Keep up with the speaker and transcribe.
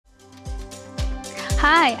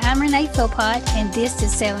Hi, I'm Renee Philpott, and this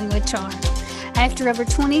is Selling with Charm. After over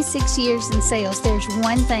 26 years in sales, there's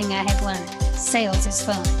one thing I have learned. Sales is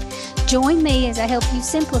fun. Join me as I help you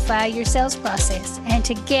simplify your sales process, and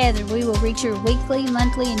together we will reach your weekly,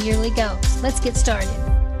 monthly, and yearly goals. Let's get started.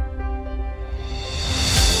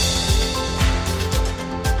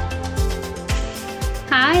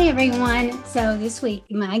 Hi, everyone. So this week,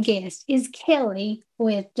 my guest is Kelly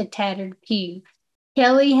with The Tattered Pew.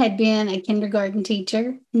 Kelly had been a kindergarten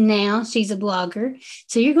teacher. Now she's a blogger.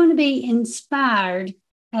 So you're going to be inspired,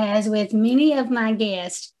 as with many of my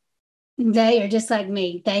guests. They are just like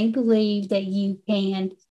me. They believe that you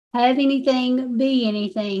can have anything, be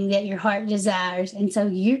anything that your heart desires. And so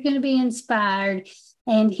you're going to be inspired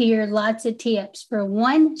and hear lots of tips. For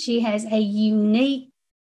one, she has a unique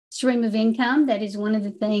stream of income. That is one of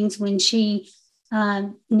the things when she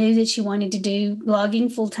knew that she wanted to do blogging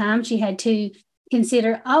full time, she had to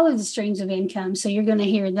consider all of the streams of income. So you're going to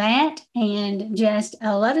hear that and just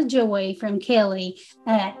a lot of joy from Kelly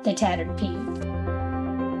at The Tattered Pew.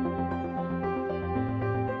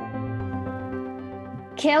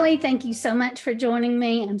 Kelly, thank you so much for joining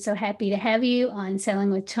me. I'm so happy to have you on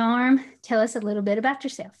Selling with Charm. Tell us a little bit about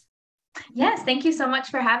yourself. Yes, thank you so much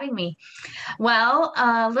for having me. Well,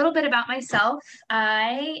 a little bit about myself.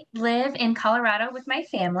 I live in Colorado with my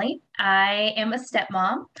family. I am a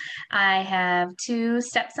stepmom. I have two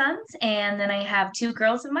stepsons, and then I have two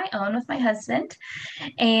girls of my own with my husband.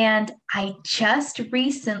 And I just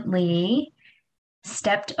recently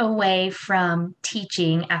stepped away from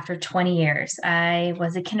teaching after 20 years. I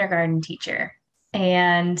was a kindergarten teacher.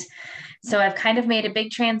 And so I've kind of made a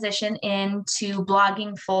big transition into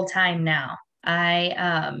blogging full time now.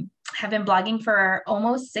 I have been blogging for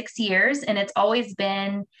almost 6 years, and it's always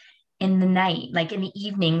been in the night, like in the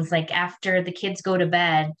evenings, like after the kids go to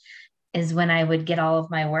bed is when I would get all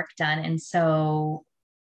of my work done. And so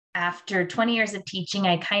after 20 years of teaching,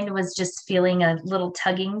 I kind of was just feeling a little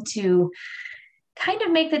tugging to kind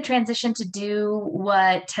of make the transition to do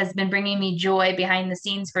what has been bringing me joy behind the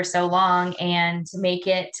scenes for so long and to make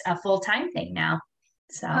it a full-time thing now.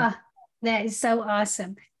 So that is so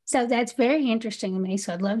awesome. So that's very interesting to me.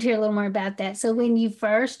 So I'd love to hear a little more about that. So when you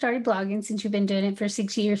first started blogging, since you've been doing it for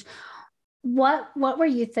 6 years, what were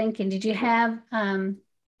you thinking? Did you have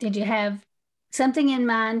something in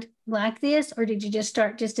mind like this, or did you just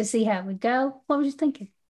start just to see how it would go? What were you thinking?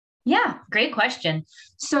 Yeah, great question.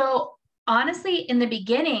 So honestly, in the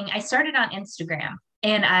beginning, I started on Instagram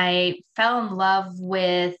and I fell in love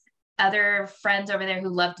with other friends over there who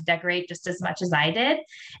loved to decorate just as much as I did.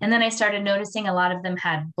 And then I started noticing a lot of them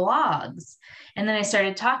had blogs. And then I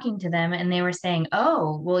started talking to them and they were saying,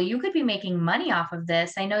 oh, well, you could be making money off of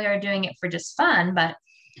this. I know you're doing it for just fun, but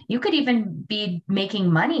you could even be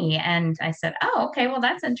making money. And I said, oh, okay, well,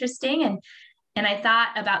 that's interesting. And I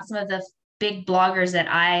thought about some of the big bloggers that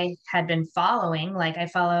I had been following. Like I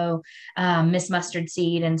follow Miss Mustard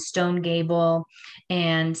Seed and Stone Gable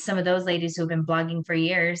and some of those ladies who have been blogging for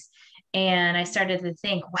years. And I started to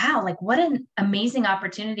think, wow, like what an amazing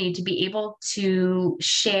opportunity to be able to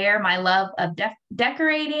share my love of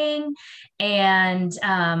decorating and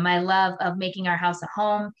my love of making our house a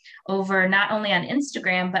home over not only on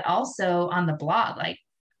Instagram, but also on the blog, like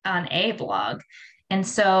on a blog. And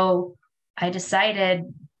so I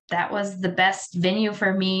decided that was the best venue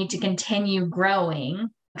for me to continue growing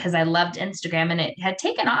because I loved Instagram and it had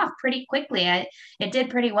taken off pretty quickly. It did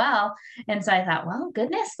pretty well. And so I thought, well,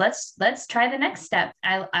 goodness, let's try the next step.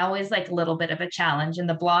 I always like a little bit of a challenge, and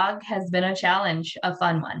the blog has been a challenge, a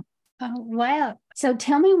fun one. Oh, wow. So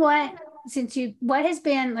tell me what has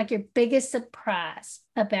been like your biggest surprise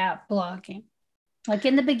about blogging? Like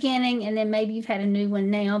in the beginning, and then maybe you've had a new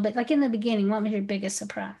one now, but like in the beginning, what was your biggest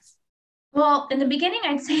surprise? Well, in the beginning,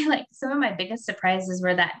 I'd say like some of my biggest surprises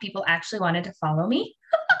were that people actually wanted to follow me.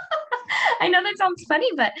 I know that sounds funny,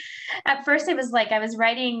 but at first it was like I was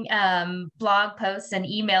writing blog posts and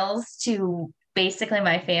emails to basically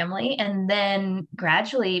my family. And then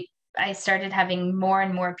gradually I started having more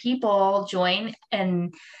and more people join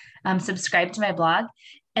and subscribe to my blog.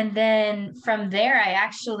 And then from there, I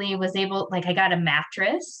actually was able, like, I got a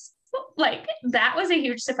mattress. Like, that was a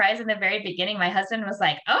huge surprise in the very beginning. My husband was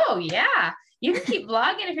like, oh, yeah, you can keep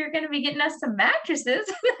blogging if you're going to be getting us some mattresses.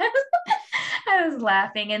 I was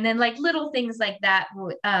laughing. And then, like, little things like that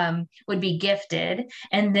would be gifted.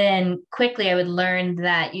 And then quickly I would learn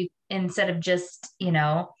that you, instead of just,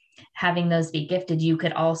 having those be gifted, you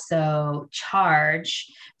could also charge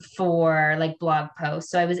for like blog posts.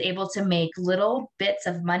 So I was able to make little bits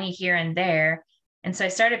of money here and there. And so I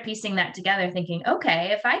started piecing that together, thinking,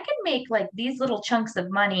 okay, if I can make like these little chunks of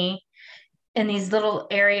money in these little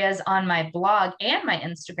areas on my blog and my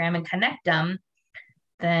Instagram and connect them,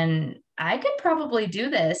 then I could probably do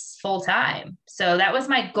this full time. So that was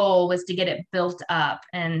my goal, was to get it built up.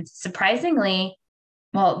 And surprisingly,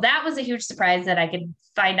 well, that was a huge surprise that I could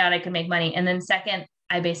find out I could make money. And then second,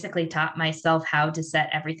 I basically taught myself how to set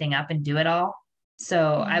everything up and do it all.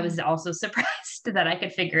 So I was also surprised that I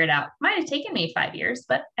could figure it out. Might have taken me 5 years,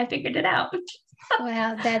 but I figured it out.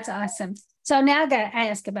 Wow, that's awesome. So now I got to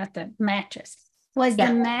ask about the mattress. Was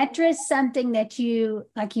the mattress something that you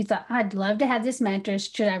thought, I'd love to have this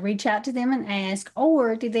mattress? Should I reach out to them and ask,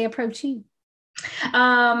 or did they approach you?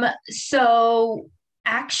 So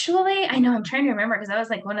actually, I know, I'm trying to remember, because that was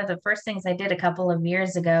like one of the first things I did a couple of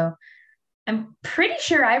years ago. I'm pretty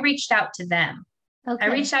sure I reached out to them. Okay. I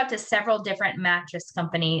reached out to several different mattress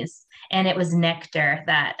companies, and it was Nectar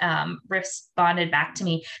that responded back to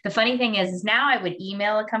me. The funny thing is now I would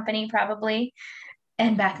email a company probably.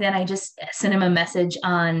 And back then I just sent him a message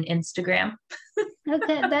on Instagram.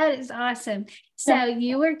 Okay, that is awesome. So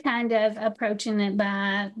you were kind of approaching it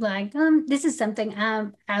by like, this is something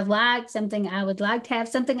I like, something I would like to have,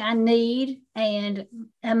 something I need, and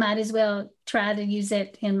I might as well try to use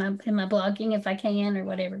it in my blogging if I can, or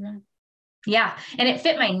whatever. Yeah, and it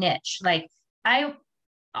fit my niche. Like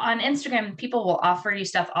on Instagram, people will offer you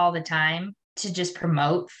stuff all the time to just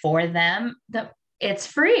promote for them. It's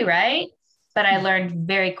free, right? But I learned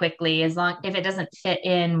very quickly, if it doesn't fit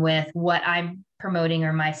in with what I'm promoting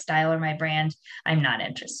or my style or my brand, I'm not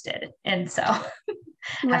interested. And so I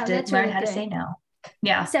have to learn how to say no.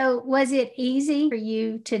 Yeah. So was it easy for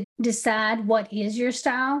you to decide what is your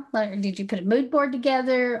style? Or did you put a mood board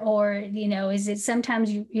together, or, is it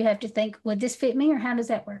sometimes you have to think, would this fit me, or how does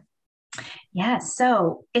that work? Yeah,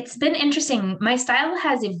 so it's been interesting. My style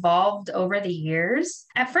has evolved over the years.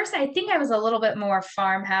 At first, I think I was a little bit more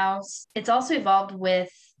farmhouse. It's also evolved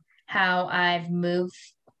with how I've moved.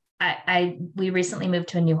 We recently moved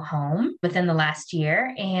to a new home within the last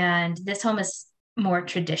year, and this home is more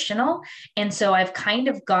traditional. And so I've kind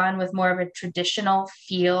of gone with more of a traditional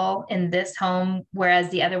feel in this home, whereas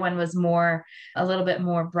the other one was a little bit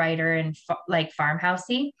more brighter and like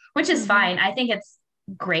farmhousey, which is fine. I think it's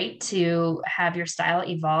great to have your style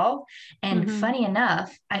evolve. And funny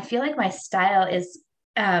enough, I feel like my style is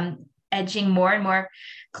edging more and more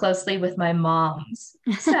closely with my mom's.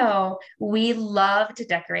 So we love to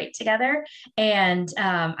decorate together. And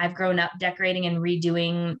I've grown up decorating and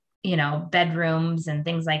redoing, bedrooms and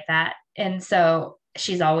things like that. And so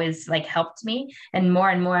she's always like helped me. And more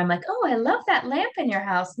I'm like, oh, I love that lamp in your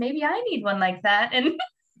house. Maybe I need one like that. And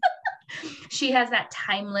she has that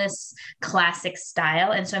timeless classic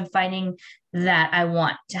style. And so I'm finding that I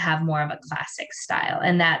want to have more of a classic style,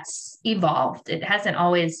 and that's evolved. It hasn't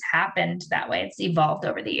always happened that way. It's evolved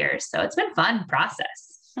over the years. So it's been a fun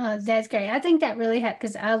process. Oh, that's great. I think that really helped,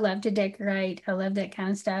 because I love to decorate. I love that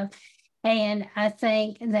kind of stuff. And I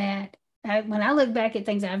think that when I look back at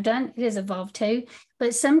things I've done, it has evolved too.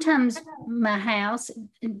 But sometimes my house,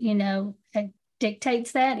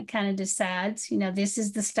 dictates that. It kind of decides, this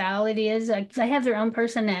is the style it is. Like, they have their own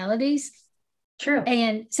personalities. True.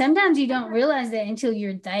 And sometimes you don't realize that until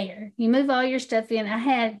you're there. You move all your stuff in. I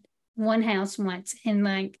had one house once, and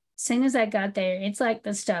like, as soon as I got there, it's like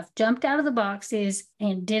the stuff jumped out of the boxes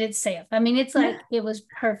and did itself. I mean, it's like, it was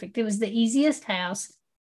perfect. It was the easiest house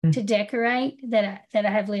to decorate that I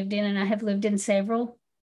have lived in, and I have lived in several.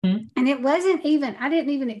 And it wasn't even, I didn't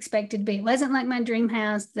even expect it to be. It wasn't like my dream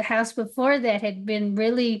house. The house before that had been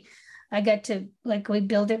really, I got to, like, we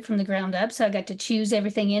built it from the ground up, so I got to choose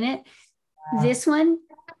everything in it. Wow. This one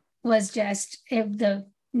was just,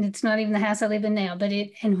 it's not even the house I live in now,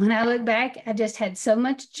 and when I look back, I just had so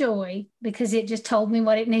much joy because it just told me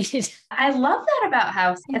what it needed. I love that about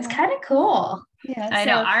house. Yeah. It's kind of cool. Yeah. I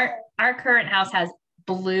know our current house has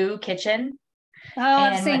blue kitchen. Oh,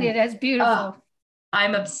 I've seen it. That's beautiful.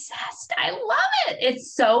 I'm obsessed. I love it.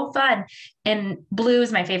 It's so fun. And blue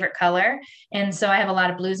is my favorite color. And so I have a lot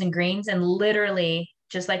of blues and greens. And literally,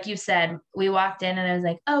 just like you said, we walked in and I was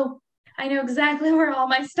like, oh, I know exactly where all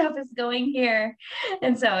my stuff is going here.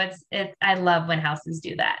 And so I love when houses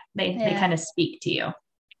do that. They kind of speak to you.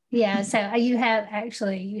 Yeah. So you have a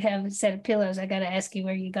set of pillows. I got to ask you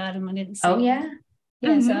where you got them. I didn't see. Oh, yeah.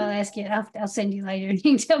 Yeah. So I'll ask you, I'll send you later and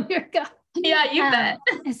you can tell me where you got. Yeah, you bet.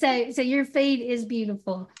 So your feed is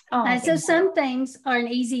beautiful. Oh, so some things are an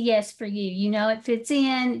easy yes for you. It fits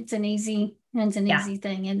in. It's an easy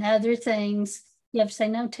thing, and other things you have to say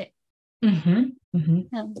no to.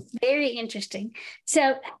 Very interesting.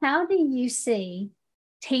 So, how do you see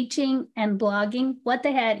teaching and blogging, what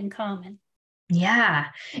they had in common? Yeah,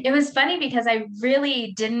 it was funny because I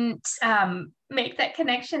really didn't make that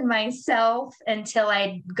connection myself until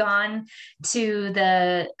I'd gone to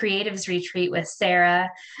the creatives retreat with Sarah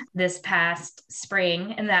this past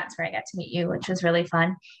spring. And that's where I got to meet you, which was really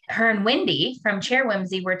fun. Her and Wendy from Chair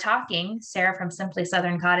Whimsy were talking, Sarah from Simply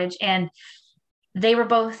Southern Cottage, and they were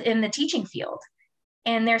both in the teaching field.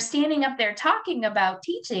 And they're standing up there talking about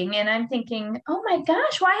teaching. And I'm thinking, oh my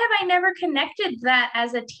gosh, why have I never connected that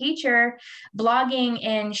as a teacher, blogging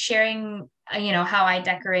and sharing, how I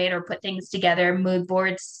decorate or put things together, mood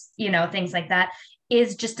boards, things like that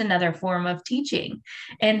is just another form of teaching.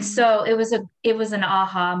 And so it was an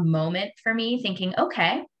aha moment for me thinking,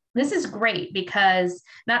 okay, this is great because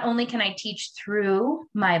not only can I teach through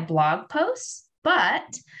my blog posts,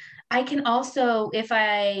 but I can also, if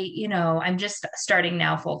I'm just starting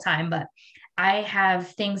now full time, but I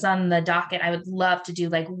have things on the docket. I would love to do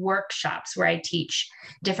like workshops where I teach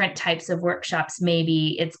different types of workshops.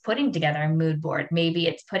 Maybe it's putting together a mood board. Maybe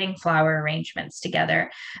it's putting flower arrangements together.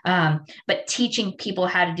 But teaching people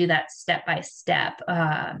how to do that step by step.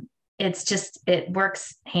 It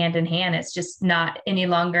works hand in hand. It's just not any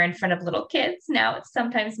longer in front of little kids. Now it's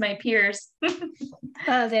sometimes my peers.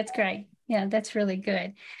 Oh, that's great. Yeah, that's really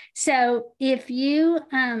good. So if you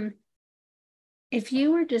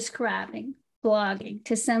were describing blogging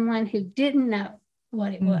to someone who didn't know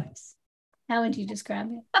what it was, how would you describe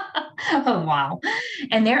it? Oh, wow.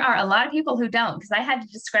 And there are a lot of people who don't, because I had to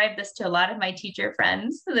describe this to a lot of my teacher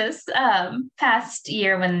friends this past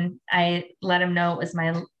year when I let them know it was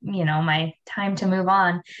my time to move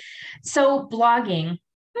on. So blogging,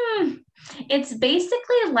 it's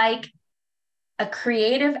basically like a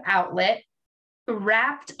creative outlet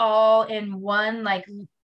wrapped all in one like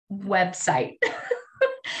website.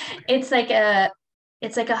 It's like a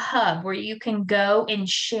hub where you can go and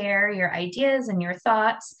share your ideas and your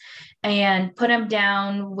thoughts and put them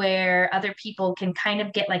down where other people can kind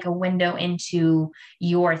of get like a window into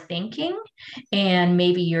your thinking and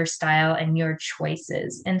maybe your style and your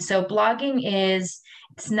choices. And so blogging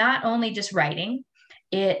it's not only just writing.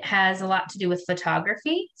 It has a lot to do with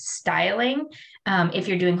photography, styling, if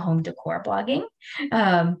you're doing home decor blogging.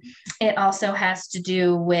 It also has to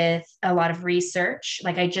do with a lot of research.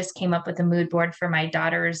 Like I just came up with a mood board for my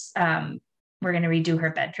daughter's, we're going to redo her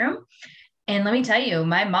bedroom. And let me tell you,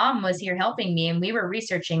 my mom was here helping me and we were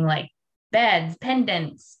researching like beds,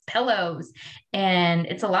 pendants, pillows. And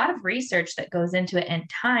it's a lot of research that goes into it and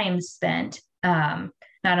time spent, not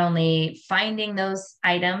only finding those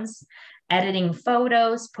items, editing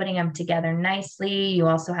photos, putting them together nicely. You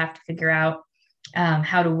also have to figure out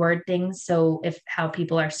how to word things. So how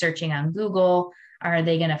people are searching on Google, are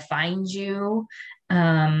they going to find you?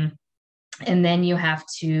 And then you have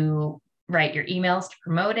to write your emails to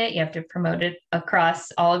promote it. You have to promote it across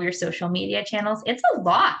all of your social media channels. It's a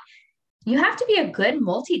lot. You have to be a good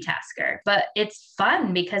multitasker, but it's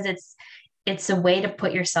fun because it's a way to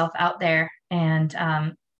put yourself out there and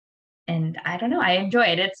I don't know, I enjoy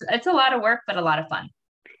it. It's a lot of work, but a lot of fun.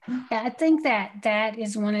 Yeah, I think that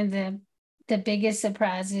is one of the biggest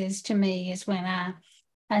surprises to me is when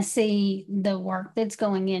I see the work that's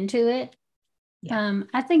going into it. Yeah.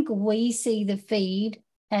 I think we see the feed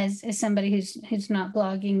as somebody who's not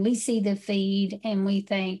blogging. We see the feed and we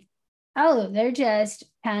think, oh, they're just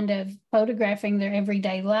kind of photographing their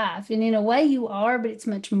everyday life. And in a way you are, but it's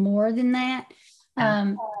much more than that.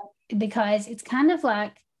 Because it's kind of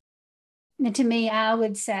like, to me, I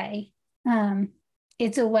would say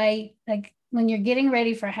it's a way, like when you're getting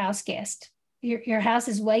ready for a house guest, your house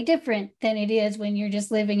is way different than it is when you're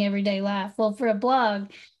just living everyday life. Well, for a blog,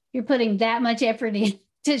 you're putting that much effort in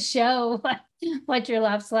to show what your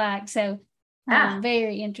life's like. So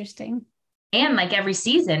very interesting. And like every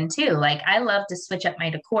season too, like I love to switch up my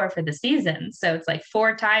decor for the season. So it's like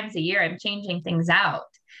 4 times a year I'm changing things out.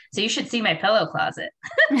 So you should see my pillow closet.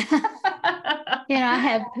 I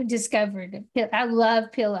have discovered I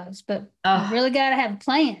love pillows, but you really got to have a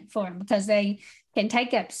plan for them because they can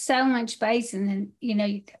take up so much space. And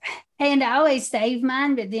then, and I always save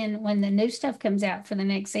mine, but then when the new stuff comes out for the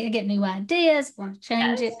next day, I get new ideas, want to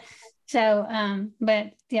change it. So,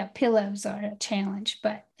 but yeah, pillows are a challenge,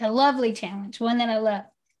 but a lovely challenge, one that I love.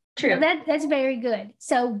 True. So that's very good.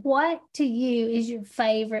 So what to you is your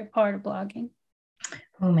favorite part of blogging?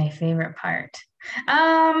 Oh, my favorite part.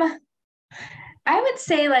 I would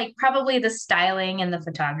say like probably the styling and the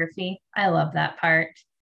photography. I love that part.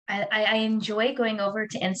 I enjoy going over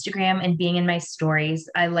to Instagram and being in my stories.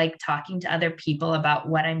 I like talking to other people about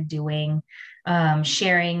what I'm doing,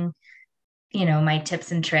 sharing, my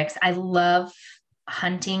tips and tricks. I love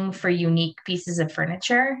hunting for unique pieces of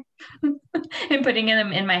furniture and putting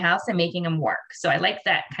them in my house and making them work. So I like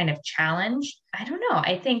that kind of challenge. I don't know.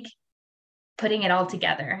 I think putting it all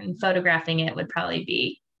together and photographing it would probably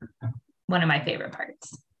be one of my favorite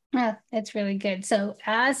parts. Oh, that's really good. So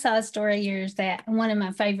I saw a story of yours that one of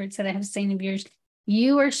my favorites that I have seen of yours.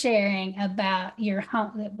 You were sharing about your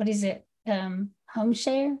home. What is it? Home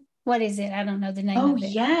share? What is it? I don't know the name Oh, of it.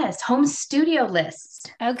 yes. Home studio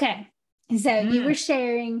list. Okay. So you were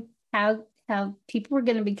sharing how people were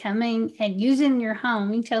going to be coming and using your home.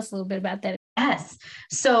 Can you tell us a little bit about that? Yes.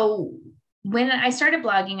 So when I started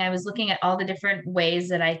blogging, I was looking at all the different ways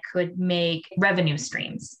that I could make revenue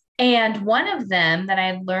streams. And one of them that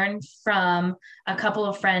I learned from a couple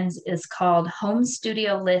of friends is called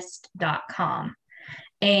homestudiolist.com.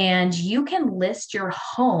 And you can list your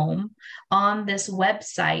home on this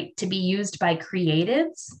website to be used by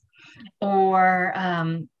creatives or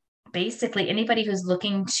basically anybody who's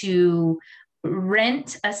looking to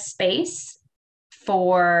rent a space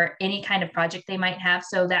for any kind of project they might have.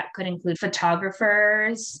 So that could include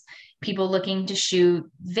photographers, people looking to shoot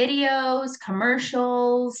videos,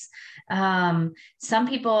 commercials. Some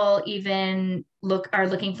people even are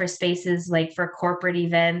looking for spaces like for corporate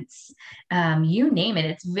events. You name it.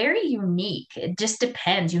 It's very unique. It just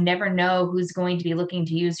depends. You never know who's going to be looking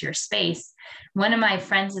to use your space. One of my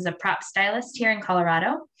friends is a prop stylist here in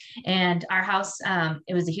Colorado, and our house,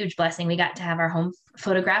 it was a huge blessing. We got to have our home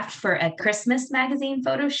photographed for a Christmas magazine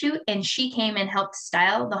photo shoot, and she came and helped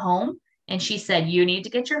style the home. And she said, you need to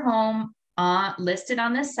get your home listed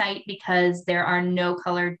on this site because there are no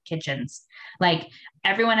colored kitchens. Like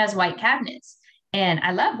everyone has white cabinets. And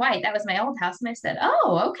I love white. That was my old house. And I said,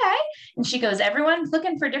 oh, okay. And she goes, everyone's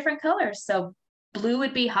looking for different colors. So blue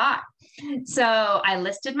would be hot. So I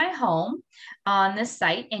listed my home on this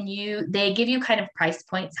site, and they give you kind of price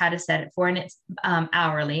points how to set it for, and it's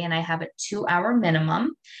hourly, and I have a 2-hour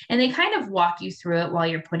minimum, and they kind of walk you through it while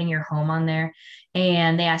you're putting your home on there,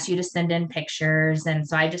 and they ask you to send in pictures, and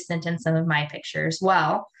so I just sent in some of my pictures.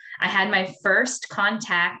 Well, I had my first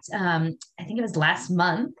contact, I think it was last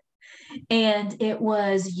month, and it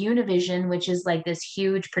was Univision, which is like this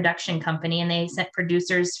huge production company, and they sent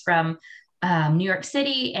producers from New York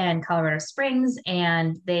City and Colorado Springs,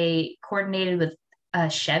 and they coordinated with a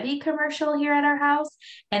Chevy commercial here at our house,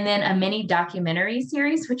 and then a mini documentary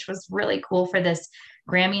series, which was really cool for this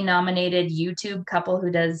Grammy nominated YouTube couple who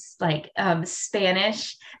does like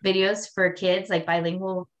Spanish videos for kids, like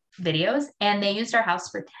bilingual videos. And they used our house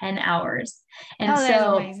for 10 hours. And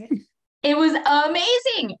so it was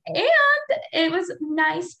amazing. And it was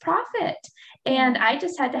nice profit. And I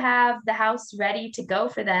just had to have the house ready to go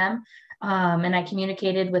for them. And I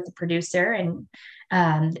communicated with the producer, and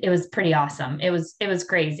it was pretty awesome. It was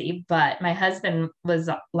crazy, but my husband was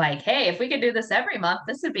like, hey, if we could do this every month,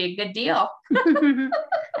 this would be a good deal.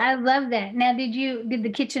 I love that. Now, did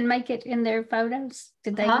the kitchen make it in their photos?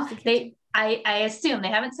 Did they use the kitchen? I assume they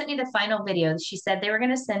haven't sent me the final video. She said they were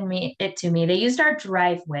going to send it to me. They used our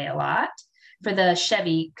driveway a lot for the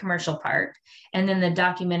Chevy commercial part. And then the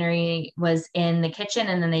documentary was in the kitchen,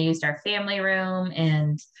 and then they used our family room,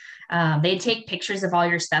 and they take pictures of all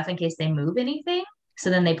your stuff in case they move anything. So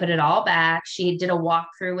then they put it all back. She did a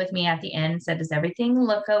walkthrough with me at the end, said, does everything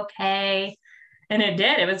look okay? And it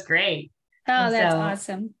did. It was great. Oh, that's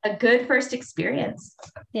awesome. A good first experience.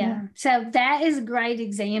 Yeah. So that is a great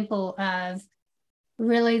example of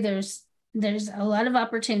really there's a lot of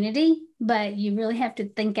opportunity, but you really have to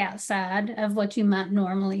think outside of what you might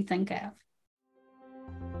normally think of.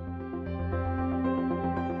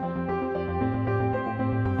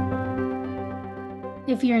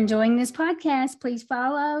 If you're enjoying this podcast, please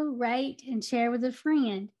follow, rate, and share with a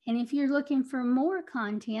friend. And if you're looking for more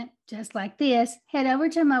content just like this, head over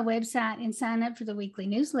to my website and sign up for the weekly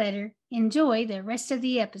newsletter. Enjoy the rest of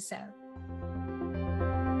the episode.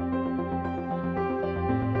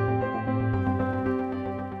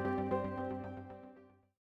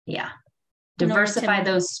 Yeah. Diversify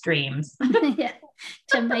those streams. Yeah,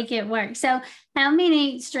 to make it work. So how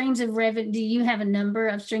many streams of revenue, do you have a number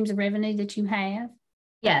of streams of revenue that you have?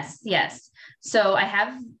 Yes. So I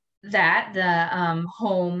have the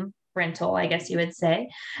home rental, I guess you would say.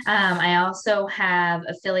 I also have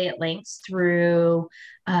affiliate links through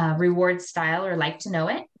Reward Style or Like to Know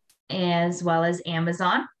It, as well as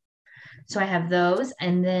Amazon. So I have those.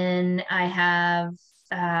 And then I have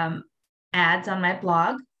ads on my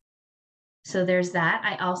blog. So there's that.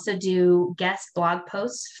 I also do guest blog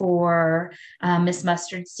posts for Miss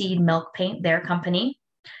Mustard Seed Milk Paint, their company.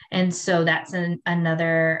 And so that's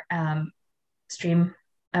another stream,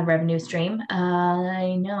 a revenue stream.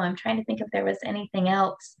 I know, I'm trying to think if there was anything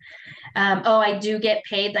else. I do get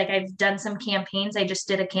paid. Like I've done some campaigns. I just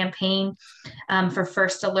did a campaign for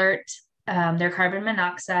First Alert, their carbon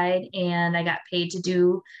monoxide, and I got paid to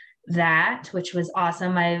do that, which was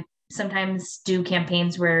awesome. I sometimes do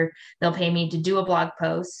campaigns where they'll pay me to do a blog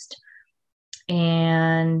post.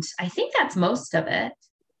 And I think that's most of it.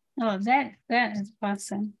 Oh, that is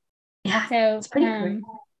awesome. Yeah. So, it's pretty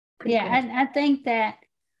great. I think that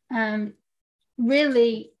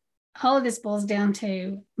really all of this boils down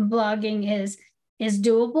to blogging is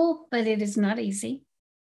doable, but it is not easy.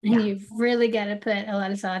 And you've really got to put a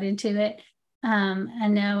lot of thought into it. I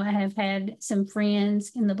know I have had some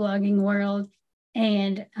friends in the blogging world,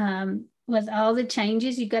 and with all the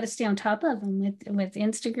changes, you've got to stay on top of them with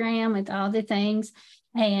Instagram, with all the things,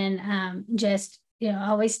 and just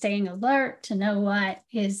always staying alert to know what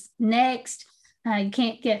is next. You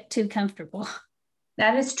can't get too comfortable.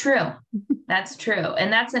 That is true. That's true.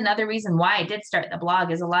 And that's another reason why I did start the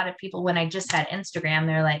blog is a lot of people, when I just had Instagram,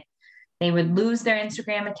 they're like, they would lose their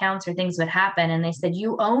Instagram accounts or things would happen. And they said,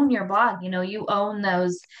 you own your blog, you own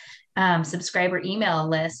those subscriber email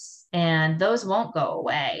lists and those won't go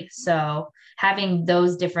away. So having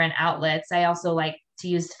those different outlets, I also like to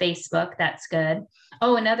use Facebook. That's good.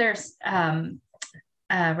 Oh, another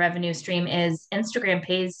revenue stream is Instagram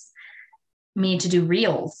pays me to do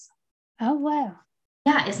reels. Oh, wow.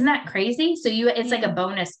 Yeah, isn't that crazy? So it's like a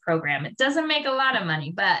bonus program. It doesn't make a lot of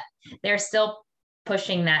money, but they're still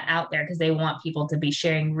pushing that out there because they want people to be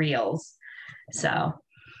sharing reels. So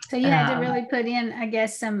you had to really put in, I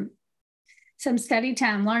guess, some study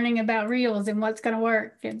time learning about reels and what's going to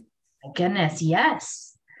work. And my goodness,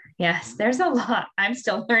 yes, there's a lot. I'm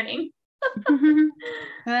still learning.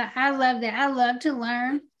 I love that. I love to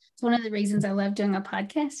learn. It's one of the reasons I love doing a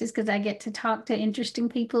podcast is because I get to talk to interesting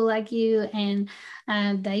people like you, and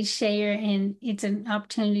they share, and it's an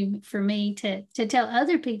opportunity for me to tell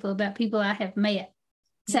other people about people I have met.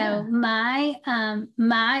 So my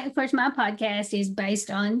of course, my podcast is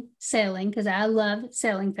based on selling because I love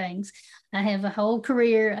selling things. I have a whole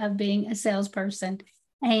career of being a salesperson,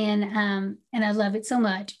 and I love it so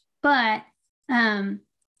much. But and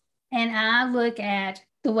I look at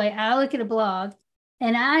the way I look at a blog,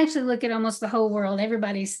 and I actually look at almost the whole world.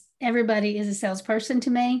 Everybody is a salesperson to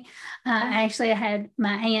me. I had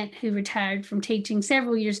my aunt who retired from teaching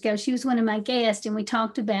several years ago. She was one of my guests, and we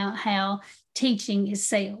talked about how teaching is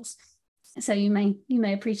sales. So you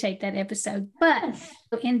may appreciate that episode. But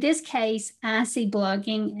in this case, I see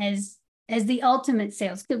blogging as the ultimate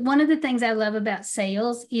sales. One of the things I love about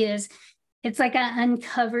sales is it's like I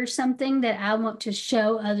uncover something that I want to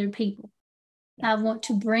show other people. I want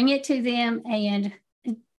to bring it to them and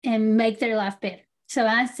make their life better. So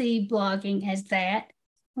I see blogging as that.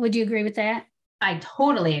 Would you agree with that? I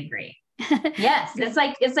totally agree. Yes. It's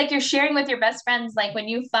like you're sharing with your best friends, like when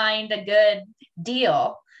you find a good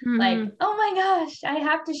deal, like, oh my gosh, I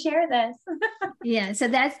have to share this. Yeah. So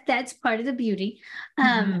that's part of the beauty.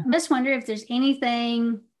 I just wonder if there's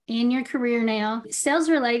anything in your career now, sales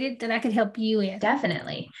related, that I could help you with.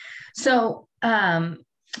 Definitely. So,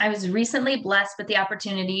 I was recently blessed with the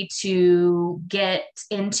opportunity to get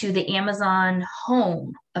into the Amazon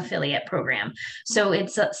Home affiliate program. So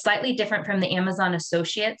it's slightly different from the Amazon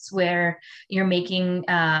Associates, where you're making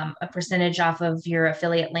a percentage off of your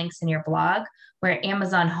affiliate links in your blog, where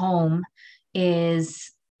Amazon Home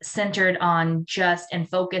is centered on and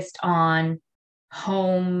focused on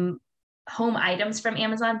home items from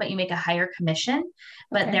Amazon, but you make a higher commission.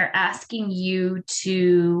 But they're asking you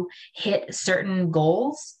to hit certain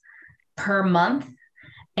goals per month.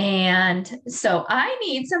 And so I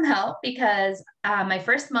need some help because my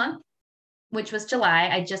first month, which was July,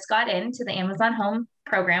 I just got into the Amazon Home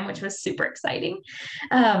program, which was super exciting.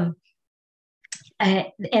 And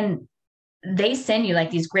they send you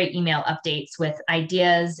like these great email updates with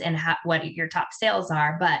ideas and what your top sales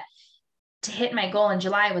are. But to hit my goal in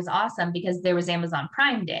July was awesome because there was Amazon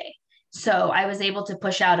Prime Day. So I was able to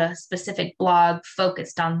push out a specific blog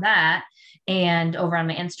focused on that, and over on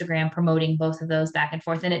my Instagram promoting both of those back and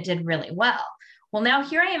forth. And it did really well. Well, now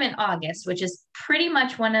here I am in August, which is pretty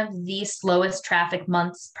much one of the slowest traffic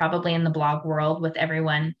months probably in the blog world, with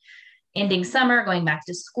everyone ending summer, going back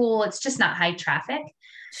to school. It's just not high traffic.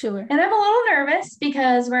 Sure. And I'm a little nervous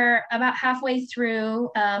because we're about halfway through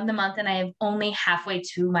the month, and I am only halfway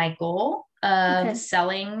to my goal of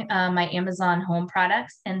selling my Amazon Home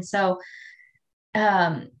products. And so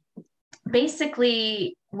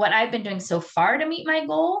basically what I've been doing so far to meet my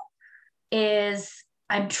goal is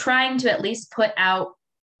I'm trying to at least put out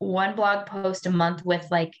one blog post a month with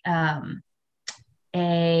like a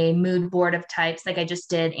mood board of types. Like I just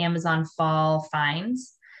did Amazon fall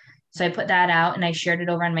finds. So I put that out and I shared it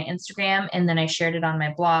over on my Instagram, and then I shared it on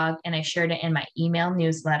my blog, and I shared it in my email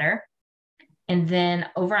newsletter. And then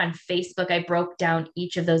over on Facebook, I broke down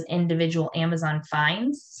each of those individual Amazon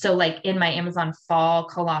finds. So like in my Amazon fall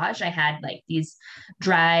collage, I had like these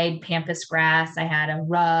dried pampas grass, I had a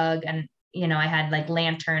rug, and I had like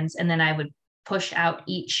lanterns, and then I would push out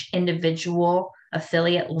each individual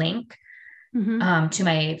affiliate link to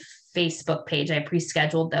my Facebook page. I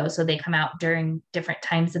pre-scheduled those so they come out during different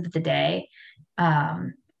times of the day.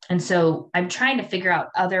 And so I'm trying to figure out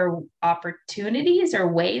other opportunities or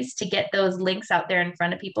ways to get those links out there in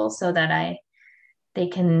front of people so that they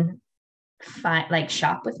can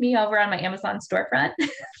shop with me over on my Amazon storefront.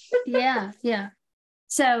 Yeah.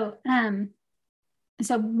 So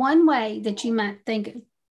one way to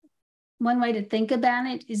think about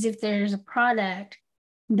it is if there's a product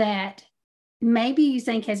that maybe you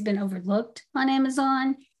think has been overlooked on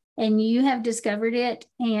Amazon and you have discovered it,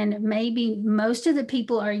 and maybe most of the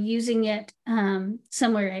people are using it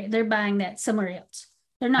somewhere. They're buying that somewhere else.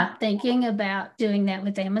 They're not thinking about doing that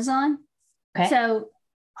with Amazon. Okay. So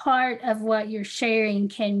part of what you're sharing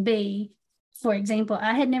can be, for example,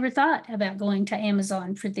 I had never thought about going to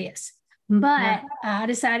Amazon for this, but I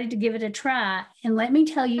decided to give it a try. And let me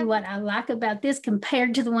tell you what I like about this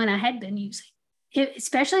compared to the one I had been using.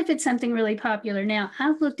 Especially if it's something really popular. Now,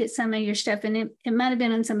 I've looked at some of your stuff, and it might have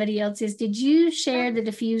been on somebody else's. Did you share the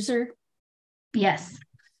diffuser? Yes.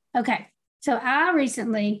 Okay. So I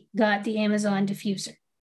recently got the Amazon diffuser.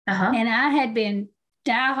 And I had been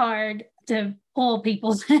diehard to oil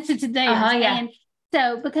people today. And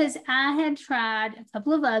so because I had tried a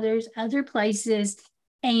couple of other places,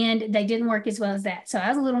 and they didn't work as well as that. So I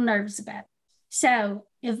was a little nervous about it. So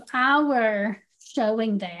if I were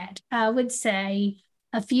showing that, I would say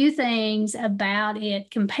a few things about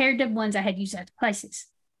it compared to ones I had used other places.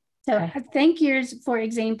 So I think yours, for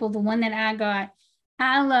example, the one that I got,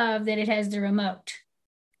 I love that it has the remote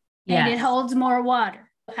and it holds more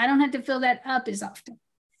water. I don't have to fill that up as often.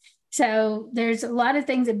 So there's a lot of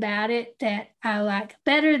things about it that I like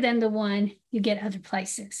better than the one you get other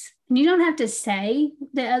places. And you don't have to say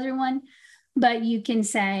the other one, but you can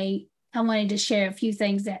say, I wanted to share a few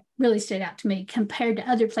things that really stood out to me compared to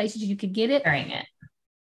other places you could get it.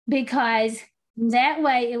 Because that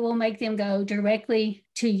way it will make them go directly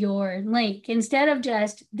to your link instead of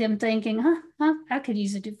just them thinking, I could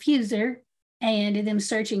use a diffuser, and them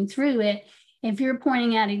searching through it. If you're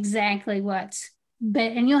pointing out exactly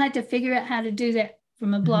and you'll have to figure out how to do that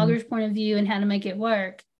from a blogger's point of view and how to make it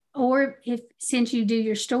work. Or since you do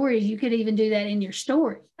your stories, you could even do that in your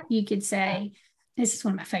story. You could say, this is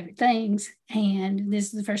one of my favorite things, and this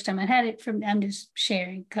is the first time I had it I'm just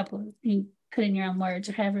sharing a couple of, you put in your own words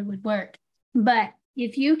or however it would work. But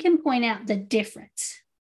if you can point out the difference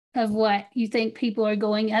of what you think people are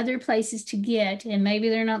going other places to get, and maybe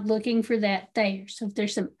they're not looking for that there. So if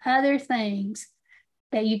there's some other things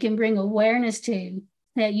that you can bring awareness to,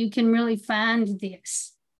 that you can really find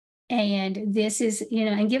this. And this is,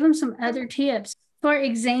 and give them some other tips. For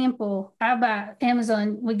example, I buy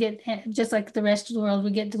Amazon, we get, just like the rest of the world,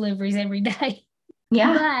 we get deliveries every day.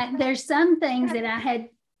 But there's some things that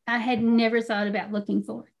I had never thought about looking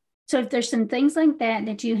for. So if there's some things like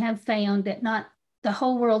that you have found that not the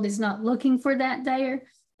whole world is not looking for that there,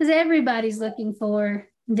 because everybody's looking for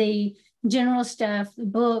the general stuff, the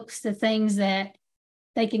books, the things that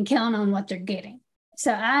they can count on what they're getting.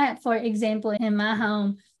 So for example, in my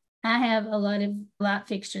home, I have a lot of light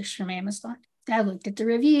fixtures from Amazon. I looked at the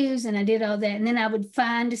reviews and I did all that. And then I would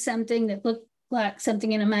find something that looked like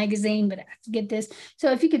something in a magazine, but I forget this.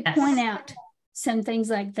 So if you could point out some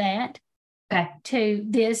things like that,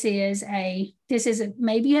 this is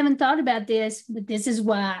maybe you haven't thought about this, but this is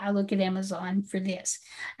why I look at Amazon for this.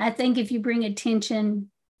 I think if you bring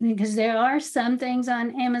attention, because there are some things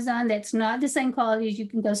on Amazon that's not the same quality as you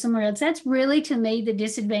can go somewhere else. That's really, to me, the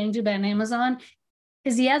disadvantage about Amazon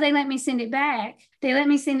is, they let me send it back.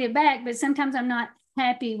 But sometimes I'm not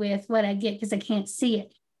happy with what I get because I can't see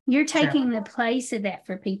it. You're taking the place of that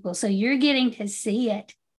for people. So you're getting to see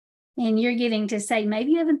it, and you're getting to say,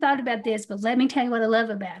 maybe you haven't thought about this, but let me tell you what I love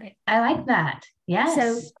about it. I like that. Yes.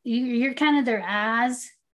 So you're kind of their eyes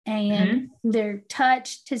and their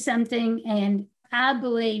touch to something. And I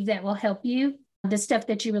believe that will help you. The stuff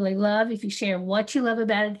that you really love, if you share what you love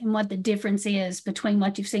about it and what the difference is between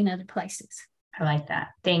what you've seen other places. I like that.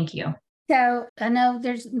 Thank you. So I know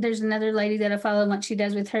there's another lady that I follow, what she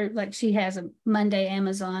does with her, like she has a Monday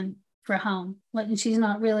Amazon for home. And she's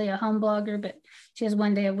not really a home blogger, but she has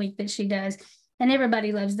one day a week that she does. And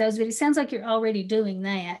everybody loves those, but it sounds like you're already doing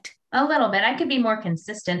that. A little bit. I could be more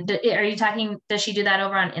consistent. Are you talking, does she do that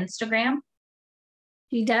over on Instagram?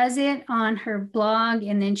 She does it on her blog,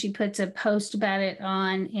 and then she puts a post about it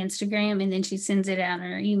on Instagram, and then she sends it out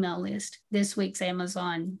on her email list. This week's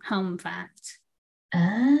Amazon home finds.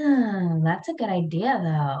 Oh, that's a good idea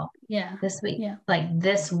though. Yeah. This week, Yeah. like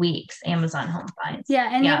this week's Amazon home finds. Yeah.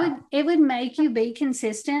 And it would make you be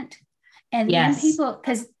consistent. And then people,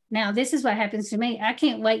 because now this is what happens to me. I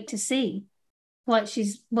can't wait to see what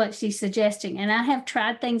she's suggesting. And I have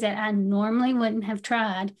tried things that I normally wouldn't have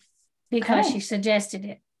tried because she suggested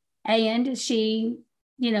it. And she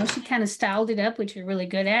kind of styled it up, which you're really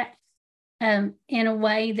good at, in a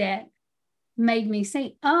way that made me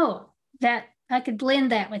say, oh, that I could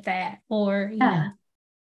blend that with that, or, you know.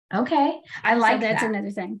 Okay. I like that's another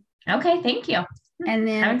thing. Okay. Thank you. And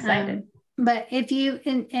then I'm excited. But if you,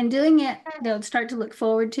 in doing it, they'll start to look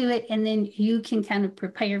forward to it, and then you can kind of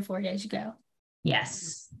prepare for it as you go.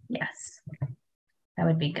 Yes. That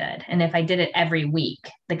would be good. And if I did it every week,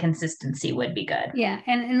 the consistency would be good. Yeah.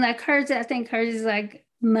 And like hers, I think hers is like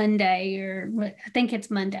Monday, or I think it's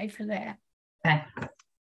Monday for that. Okay.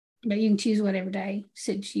 But you can choose whatever day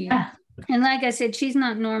suits you. Yeah. And like I said, she's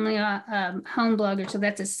not normally a home blogger, so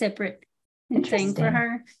that's a separate thing for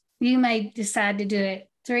her. You may decide to do it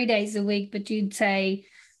 3 days a week, but you'd say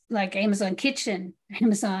like Amazon kitchen,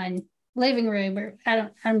 Amazon living room, or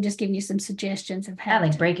I'm just giving you some suggestions of how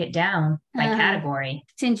to break it down by category.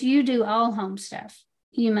 Since you do all home stuff,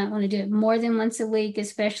 you might want to do it more than once a week,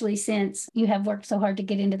 especially since you have worked so hard to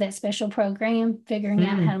get into that special program, figuring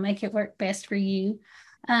out how to make it work best for you.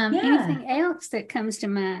 Anything else that comes to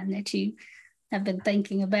mind that you have been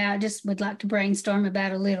thinking about, just would like to brainstorm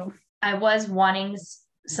about a little? I was wanting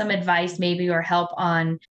some advice maybe, or help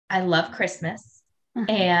on, I love Christmas.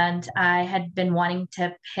 And I had been wanting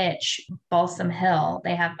to pitch Balsam Hill.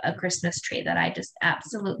 They have a Christmas tree that I just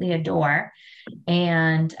absolutely adore.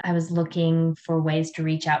 And I was looking for ways to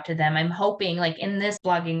reach out to them. I'm hoping, like in this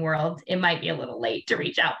blogging world, it might be a little late to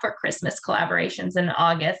reach out for Christmas collaborations in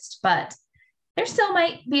August, but there still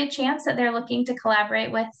might be a chance that they're looking to collaborate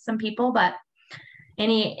with some people. But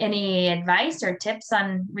any advice or tips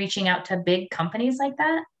on reaching out to big companies like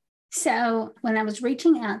that? So when I was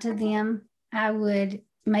reaching out to them, I would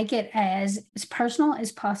make it as personal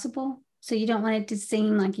as possible. So you don't want it to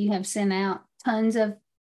seem like you have sent out tons of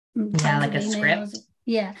like a script.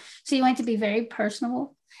 Yeah. So you want it to be very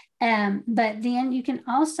personable. But then you can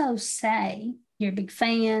also say you're a big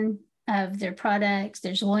fan of their products.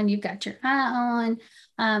 There's one you've got your eye on.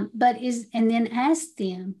 And then ask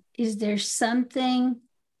them, is there something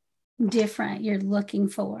different you're looking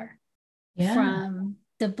for from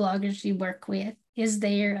the bloggers you work with? Is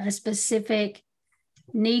there a specific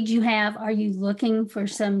need you have? Are you looking for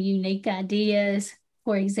some unique ideas?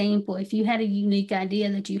 For example, if you had a unique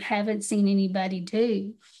idea that you haven't seen anybody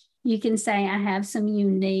do, you can say, I have some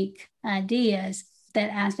unique ideas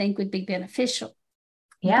that I think would be beneficial.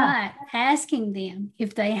 But asking them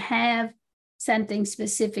if they have something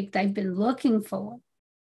specific they've been looking for,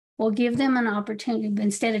 will give them an opportunity,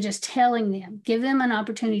 instead of just telling them, give them an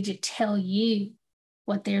opportunity to tell you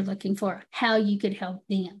what they're looking for, how you could help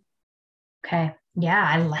them. Okay. Yeah,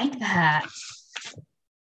 I like that.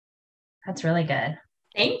 That's really good.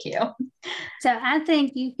 Thank you. So I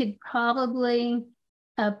think you could probably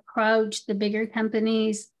approach the bigger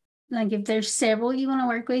companies. Like if there's several you want to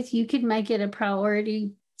work with, you could make it a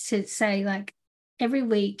priority to say, like, every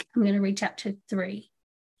week I'm going to reach out to 3.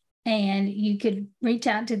 And you could reach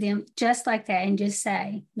out to them just like that and just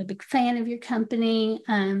say, I'm a big fan of your company.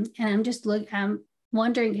 And I'm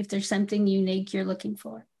wondering if there's something unique you're looking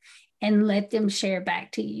for, and let them share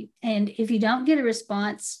back to you. And if you don't get a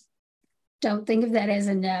response, don't think of that as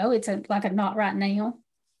a no. It's like a not right now.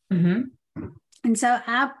 Mm-hmm. And so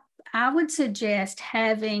I would suggest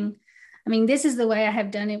this is the way I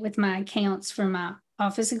have done it with my accounts for my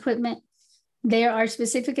office equipment. There are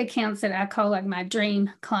specific accounts that I call like my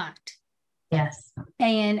dream client. Yes.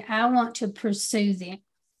 And I want to pursue them.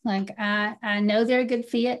 Like I know they're a good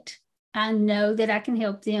fit. I know that I can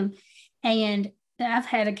help them. And I've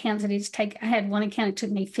had accounts that I had one account, it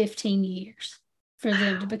took me 15 years for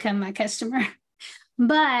them to become my customer.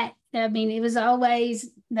 But it was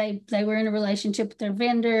always, they were in a relationship with their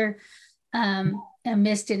vendor. I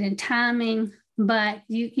missed it in timing, but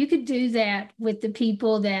you could do that with the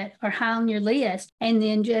people that are high on your list, and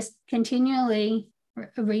then just continually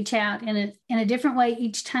reach out in a different way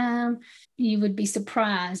each time. You would be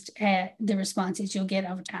surprised at the responses you'll get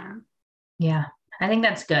over time. Yeah, I think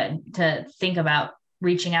that's good to think about,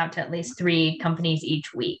 reaching out to at least 3 companies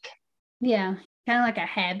each week. Yeah, kind of like a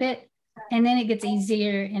habit. And then it gets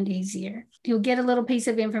easier and easier. You'll get a little piece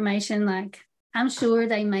of information, like I'm sure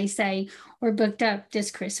they may say, we're booked up this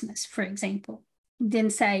Christmas, for example. then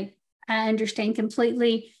say, I understand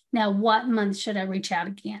completely. Now, what month should I reach out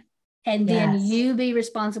again? And then you be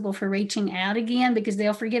responsible for reaching out again, because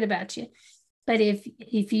they'll forget about you. But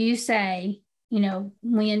if you say,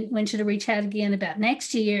 when should I reach out again about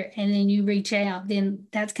next year, and then you reach out, then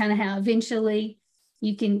that's kind of how eventually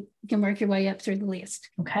you can work your way up through the list.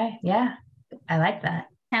 Okay. Yeah. I like that.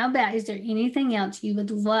 How about, is there anything else you would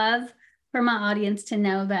love for my audience to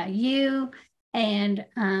know about you and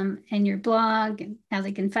your blog and how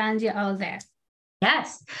they can find you, all of that?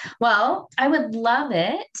 Yes. Well, I would love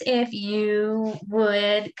it if you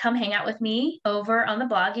would come hang out with me over on the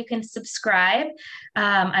blog. You can subscribe.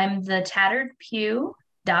 I'm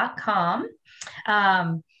thetatteredpew.com.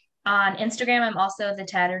 On Instagram, I'm also the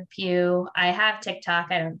Tattered Pew. I have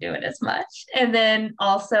TikTok. I don't do it as much. And then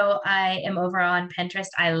also I am over on Pinterest.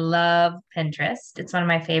 I love Pinterest. It's one of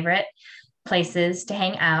my favorite places to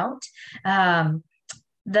hang out.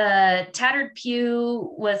 The Tattered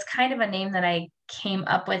Pew was kind of a name that I came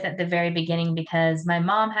up with at the very beginning because my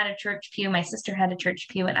mom had a church pew, my sister had a church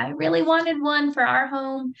pew, and I really wanted one for our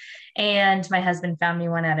home. And my husband found me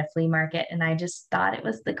one at a flea market, and I just thought it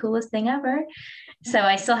was the coolest thing ever. So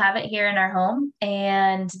I still have it here in our home,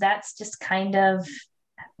 and that's just kind of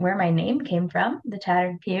where my name came from, the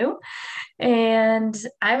Tattered Pew. And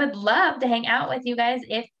I would love to hang out with you guys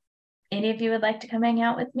if any of you would like to come hang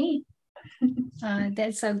out with me.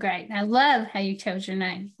 That's so great. I love how you chose your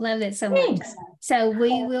name. Love that so Thanks. much. So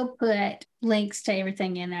we will put links to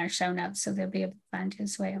everything in our show notes, so they'll be able to find you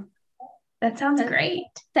as well. That sounds great.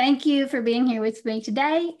 Thank you for being here with me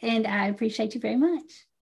today, and I appreciate you very much.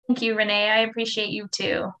 Thank you, Renee. I appreciate you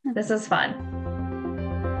too. This was fun.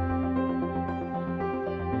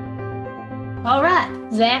 All right.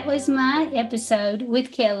 That was my episode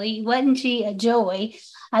with Kelly. Wasn't she a joy?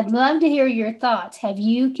 I'd love to hear your thoughts. Have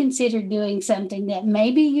you considered doing something that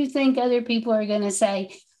maybe you think other people are going to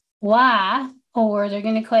say, why? Or they're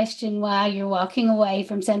going to question why you're walking away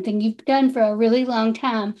from something you've done for a really long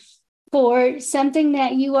time for something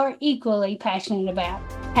that you are equally passionate about.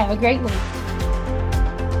 Have a great week.